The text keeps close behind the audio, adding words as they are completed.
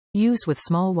Use with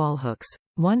small wall hooks.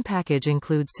 One package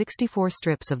includes 64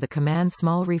 strips of the Command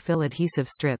Small Refill Adhesive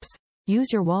strips.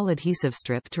 Use your wall adhesive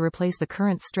strip to replace the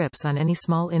current strips on any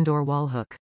small indoor wall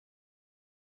hook.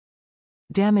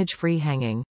 Damage-free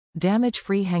hanging.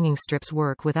 Damage-free hanging strips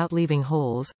work without leaving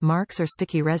holes, marks or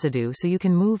sticky residue, so you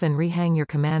can move and rehang your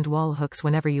Command wall hooks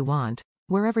whenever you want,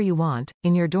 wherever you want,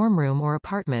 in your dorm room or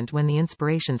apartment when the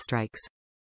inspiration strikes.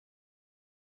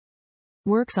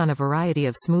 Works on a variety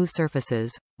of smooth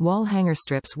surfaces. Wall hanger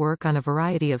strips work on a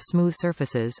variety of smooth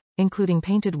surfaces, including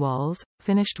painted walls,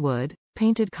 finished wood,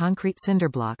 painted concrete cinder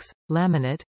blocks,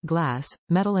 laminate, glass,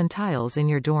 metal and tiles in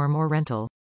your dorm or rental.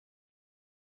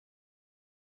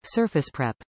 Surface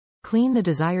prep. Clean the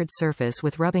desired surface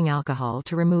with rubbing alcohol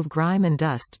to remove grime and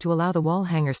dust to allow the wall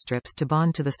hanger strips to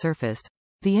bond to the surface.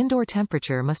 The indoor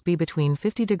temperature must be between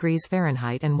 50 degrees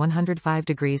Fahrenheit and 105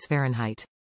 degrees Fahrenheit.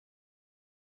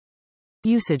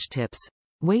 Usage tips.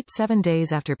 Wait 7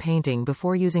 days after painting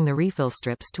before using the refill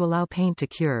strips to allow paint to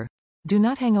cure. Do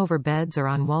not hang over beds or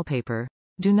on wallpaper.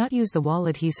 Do not use the wall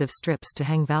adhesive strips to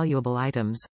hang valuable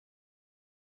items.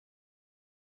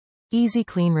 Easy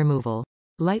clean removal.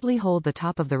 Lightly hold the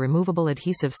top of the removable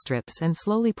adhesive strips and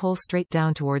slowly pull straight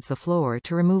down towards the floor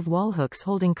to remove wall hooks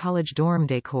holding college dorm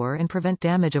decor and prevent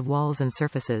damage of walls and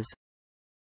surfaces.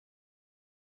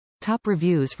 Top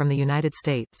reviews from the United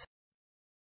States.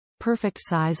 Perfect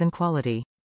size and quality.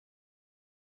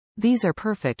 These are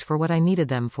perfect for what I needed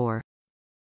them for.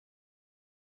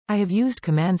 I have used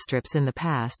Command strips in the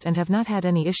past and have not had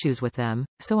any issues with them,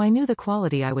 so I knew the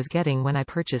quality I was getting when I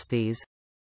purchased these.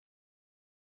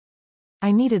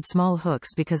 I needed small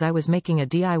hooks because I was making a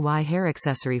DIY hair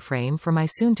accessory frame for my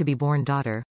soon-to-be-born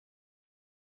daughter.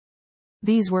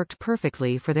 These worked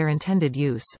perfectly for their intended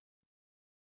use.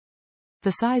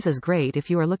 The size is great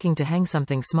if you are looking to hang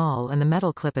something small and the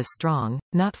metal clip is strong,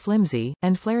 not flimsy,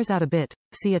 and flares out a bit,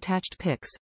 see attached pics,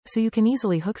 so you can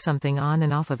easily hook something on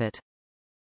and off of it.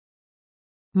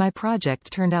 My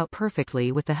project turned out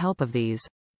perfectly with the help of these.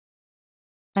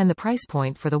 And the price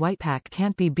point for the white pack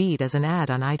can't be beat as an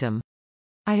add-on item.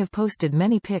 I have posted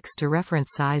many pics to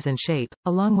reference size and shape,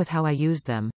 along with how I used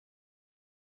them.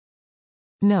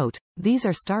 Note, these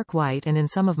are stark white and in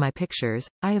some of my pictures,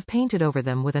 I have painted over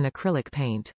them with an acrylic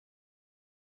paint.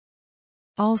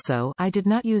 Also, I did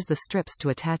not use the strips to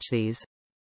attach these.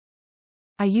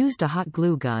 I used a hot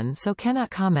glue gun, so cannot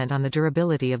comment on the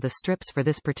durability of the strips for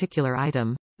this particular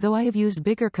item, though I have used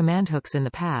bigger Command hooks in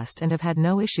the past and have had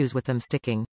no issues with them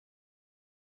sticking.